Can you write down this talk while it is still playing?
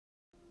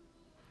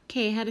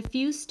Okay, I had a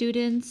few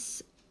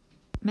students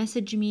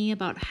message me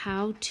about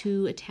how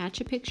to attach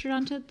a picture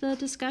onto the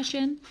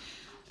discussion.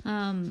 So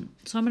I'm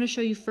going to show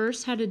you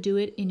first how to do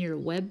it in your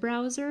web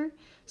browser.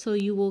 So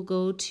you will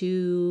go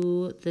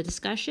to the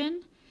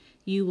discussion,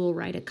 you will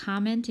write a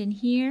comment in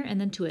here, and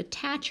then to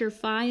attach your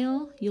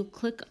file, you'll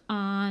click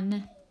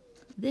on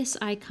this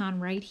icon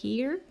right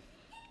here.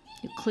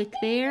 You click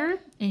there,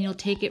 and you'll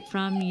take it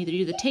from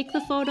either take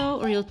the photo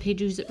or you'll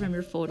use it from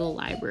your photo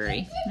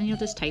library. And you'll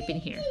just type in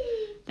here.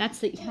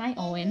 Hi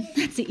Owen,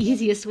 that's the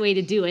easiest way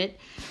to do it.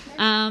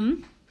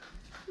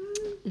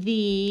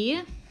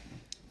 The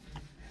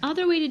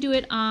other way to do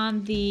it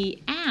on the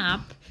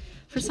app,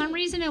 for some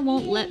reason it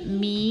won't let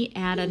me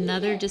add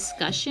another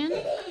discussion.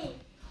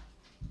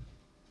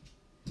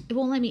 It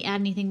won't let me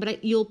add anything,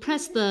 but you'll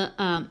press the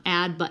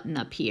add button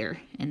up here,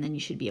 and then you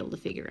should be able to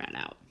figure that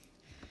out.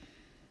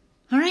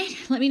 All right,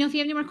 let me know if you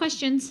have any more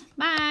questions.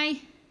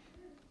 Bye.